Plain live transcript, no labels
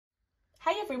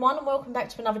Hey everyone, and welcome back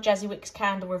to another Jazzy Wicks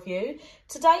candle review.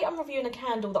 Today I'm reviewing a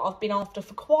candle that I've been after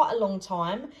for quite a long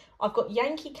time. I've got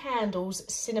Yankee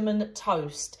Candles Cinnamon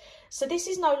Toast. So this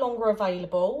is no longer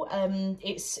available.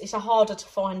 It's a harder to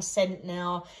find scent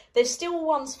now. There's still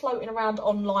ones floating around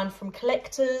online from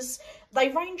collectors. They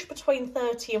range between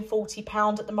 £30 and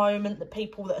 £40 at the moment, the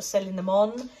people that are selling them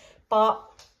on. But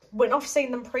when I've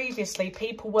seen them previously,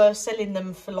 people were selling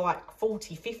them for like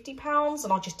 £40, £50,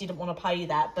 and I just didn't want to pay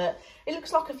that. But it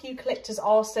looks like a few collectors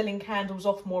are selling candles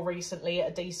off more recently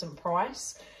at a decent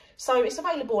price. So it's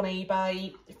available on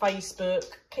eBay, Facebook.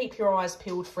 Keep your eyes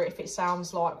peeled for it if it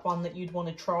sounds like one that you'd want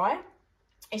to try.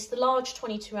 It's the large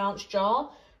 22-ounce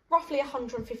jar, roughly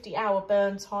 150-hour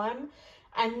burn time.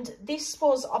 And this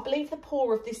was, I believe the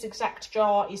pour of this exact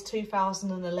jar is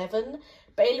 2011.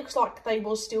 But it looks like they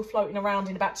were still floating around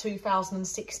in about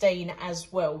 2016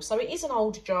 as well. So it is an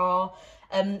old jar.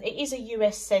 It is a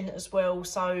US scent as well.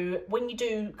 So when you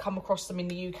do come across them in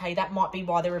the UK, that might be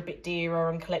why they're a bit dearer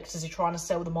and collectors are trying to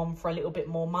sell them on for a little bit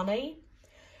more money.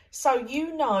 So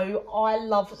you know I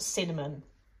love cinnamon.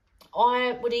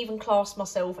 I would even class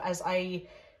myself as a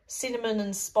cinnamon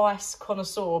and spice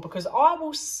connoisseur because I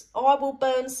will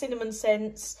burn cinnamon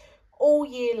scents all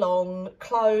year long.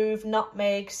 Clove,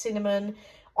 nutmeg, cinnamon.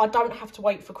 I don't have to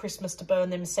wait for Christmas to burn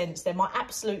them scents. They're my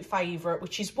absolute favourite,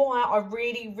 which is why I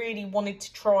really wanted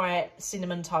to try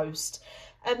cinnamon toast.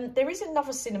 There is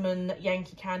another cinnamon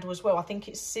Yankee candle as well. I think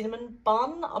it's cinnamon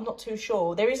bun. I'm not too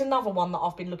sure. There is another one that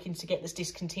I've been looking to get that's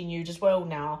discontinued as well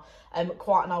now.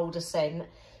 Quite an older scent.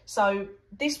 So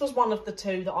this was one of the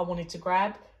two that I wanted to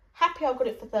grab. Happy I got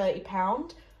it for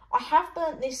 £30. I have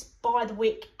burnt this by the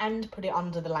wick and put it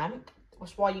under the lamp.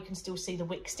 That's why you can still see the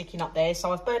wick sticking up there.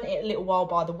 So I've burnt it a little while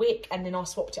by the wick and then I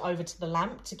swapped it over to the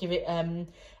lamp to give it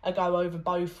a go over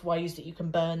both ways that you can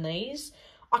burn these.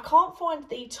 I can't find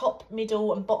the top,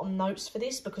 middle and bottom notes for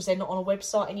this because they're not on a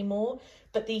website anymore.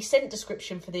 But the scent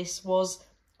description for this was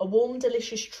a warm,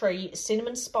 delicious treat,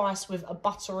 cinnamon spice with a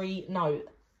buttery note.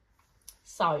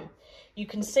 So you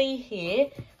can see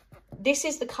here, this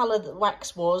is the colour that the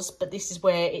wax was, but this is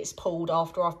where it's pulled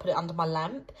after I've put it under my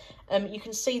lamp. You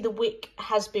can see the wick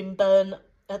has been burnt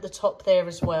at the top there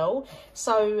as well.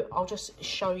 So I'll just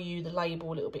show you the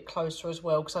label a little bit closer as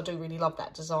well because I do really love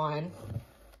that design.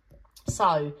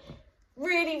 So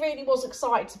really was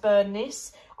excited to burn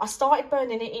this. I started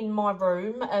burning it in my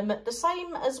room, the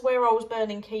same as where I was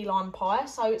burning key lime pie.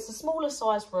 So it's a smaller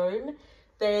size room.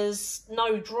 There's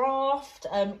no draft,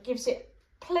 gives it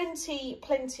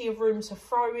plenty of room to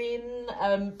throw in,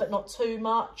 but not too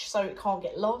much so it can't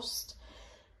get lost.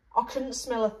 I couldn't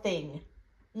smell a thing,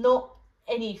 not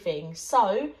anything.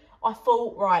 So I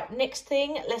thought, right, next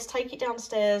thing, let's take it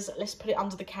downstairs, let's put it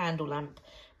under the candle lamp.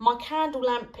 My candle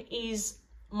lamp is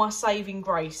my saving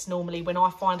grace normally when I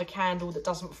find a candle that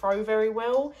doesn't throw very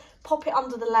well. Pop it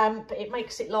under the lamp, it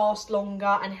makes it last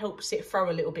longer and helps it throw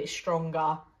a little bit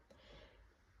stronger.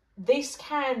 This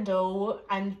candle,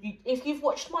 and if you've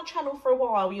watched my channel for a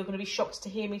while, you're going to be shocked to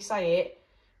hear me say it.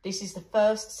 This is the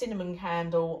first cinnamon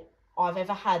candle I've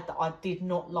ever had that I did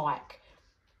not like.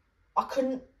 I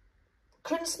couldn't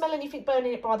smell anything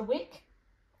burning it by the wick.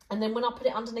 And then when I put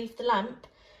it underneath the lamp,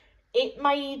 it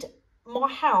made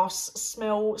my house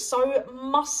smell so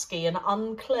musky and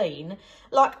unclean.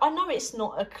 Like, I know it's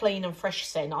not a clean and fresh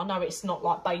scent. I know it's not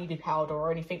like baby powder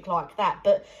or anything like that.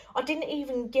 But I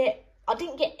didn't get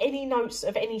any notes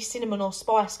of any cinnamon or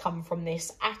spice come from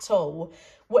this at all.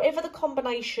 Whatever the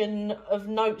combination of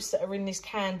notes that are in this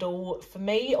candle, for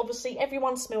me, obviously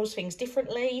everyone smells things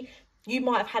differently. You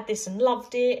might have had this and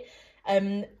loved it.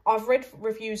 I've read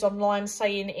reviews online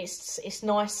saying it's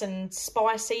nice and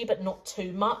spicy, but not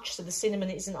too much, so the cinnamon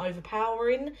isn't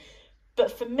overpowering.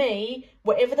 But for me,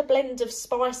 whatever the blend of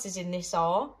spices in this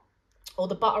are, or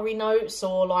the buttery notes,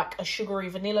 or like a sugary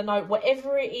vanilla note,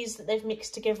 whatever it is that they've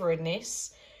mixed together in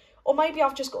this, or maybe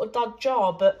I've just got a dud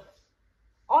jar, but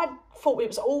I thought it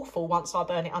was awful once I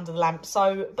burn it under the lamp.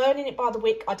 So burning it by the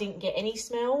wick, I didn't get any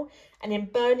smell, and then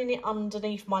burning it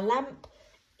underneath my lamp,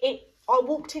 I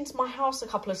walked into my house a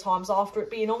couple of times after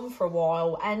it being on for a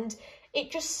while, and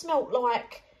it just smelt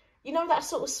like, you know, that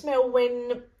sort of smell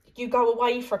when you go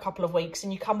away for a couple of weeks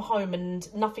and you come home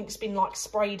and nothing's been like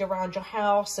sprayed around your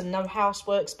house and no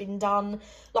housework's been done,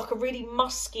 like a really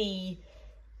musky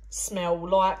smell.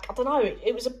 Like, I don't know,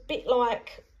 it was a bit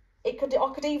like, I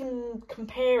could even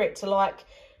compare it to like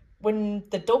when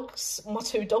my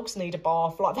two dogs need a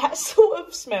bath, like that sort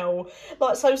of smell.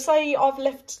 Like, so say I've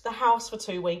left the house for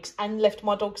 2 weeks and left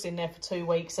my dogs in there for 2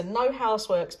 weeks and no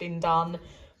housework's been done.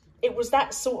 It was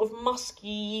that sort of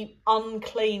musky,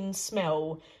 unclean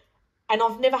smell. And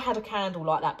I've never had a candle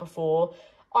like that before.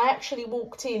 I actually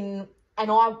walked in and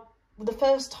the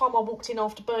first time I walked in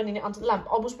after burning it under the lamp,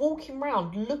 I was walking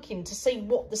around looking to see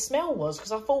what the smell was,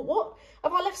 because I thought, what?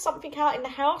 Have I left something out in the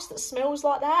house that smells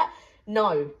like that?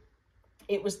 No,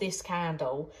 it was this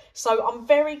candle. So I'm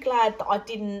very glad that I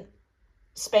didn't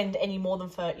spend any more than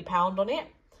 £30 on it.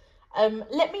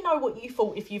 Let me know what you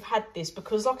thought if you've had this,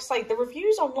 because like I say, the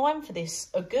reviews online for this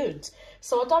are good.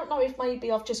 So I don't know if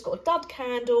maybe I've just got a dud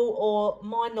candle or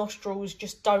my nostrils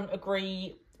just don't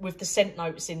agree with the scent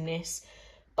notes in this.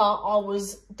 But I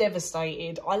was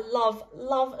devastated. I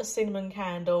love a cinnamon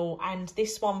candle, and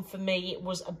this one for me, it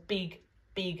was a big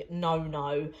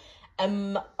no-no.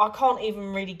 I can't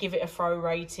even really give it a throw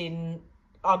rating.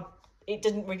 It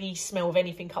didn't really smell of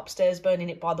anything upstairs burning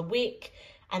it by the wick,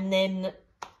 and then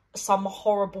some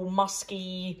horrible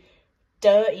musky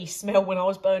dirty smell when I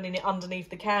was burning it underneath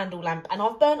the candle lamp. And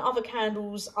I've burnt other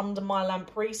candles under my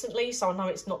lamp recently, so I know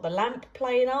it's not the lamp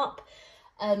playing up.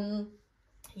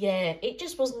 Yeah, it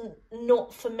just wasn't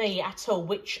not for me at all,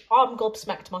 which I'm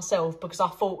gobsmacked myself, because I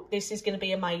thought this is going to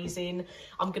be amazing.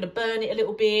 I'm going to burn it a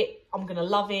little bit. I'm going to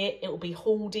love it. It'll be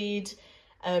hoarded.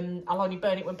 I'll only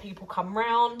burn it when people come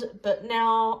round. But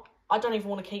now I don't even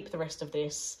want to keep the rest of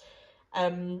this.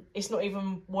 It's not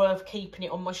even worth keeping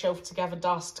it on my shelf to gather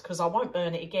dust, because I won't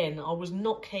burn it again. I was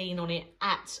not keen on it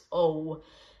at all.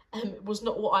 It was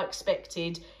not what I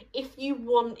expected. If you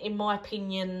want, in my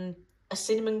opinion, a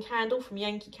cinnamon candle from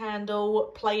Yankee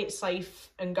Candle, play it safe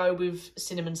and go with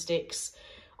cinnamon sticks.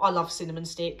 I love cinnamon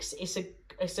sticks. It's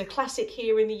a classic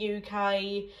here in the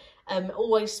UK.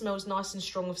 Always smells nice and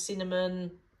strong of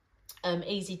cinnamon.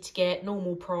 Easy to get,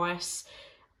 normal price.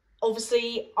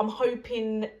 Obviously, I'm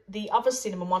hoping the other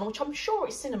cinnamon one, which I'm sure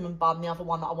it's cinnamon bun, the other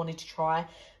one that I wanted to try.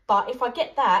 But if I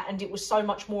get that and it was so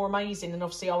much more amazing, then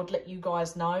obviously I would let you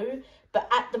guys know. But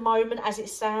at the moment, as it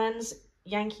stands,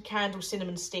 Yankee Candle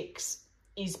cinnamon sticks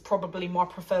is probably my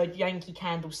preferred Yankee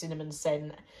Candle cinnamon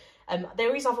scent.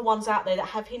 There is other ones out there that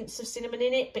have hints of cinnamon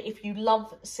in it, but if you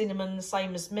love cinnamon the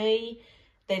same as me,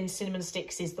 then cinnamon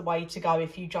sticks is the way to go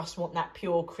if you just want that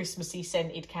pure Christmassy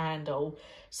scented candle.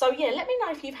 So yeah, let me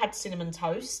know if you've had cinnamon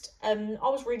toast. I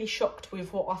was really shocked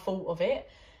with what I thought of it.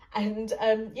 And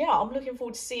yeah, I'm looking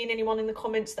forward to seeing anyone in the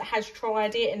comments that has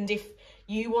tried it, and if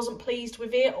you wasn't pleased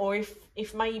with it, or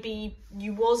if maybe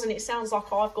you was and it sounds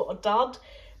like I've got a dud.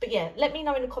 But yeah, let me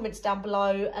know in the comments down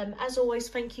below. As always,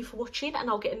 thank you for watching, and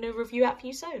I'll get a new review out for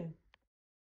you soon.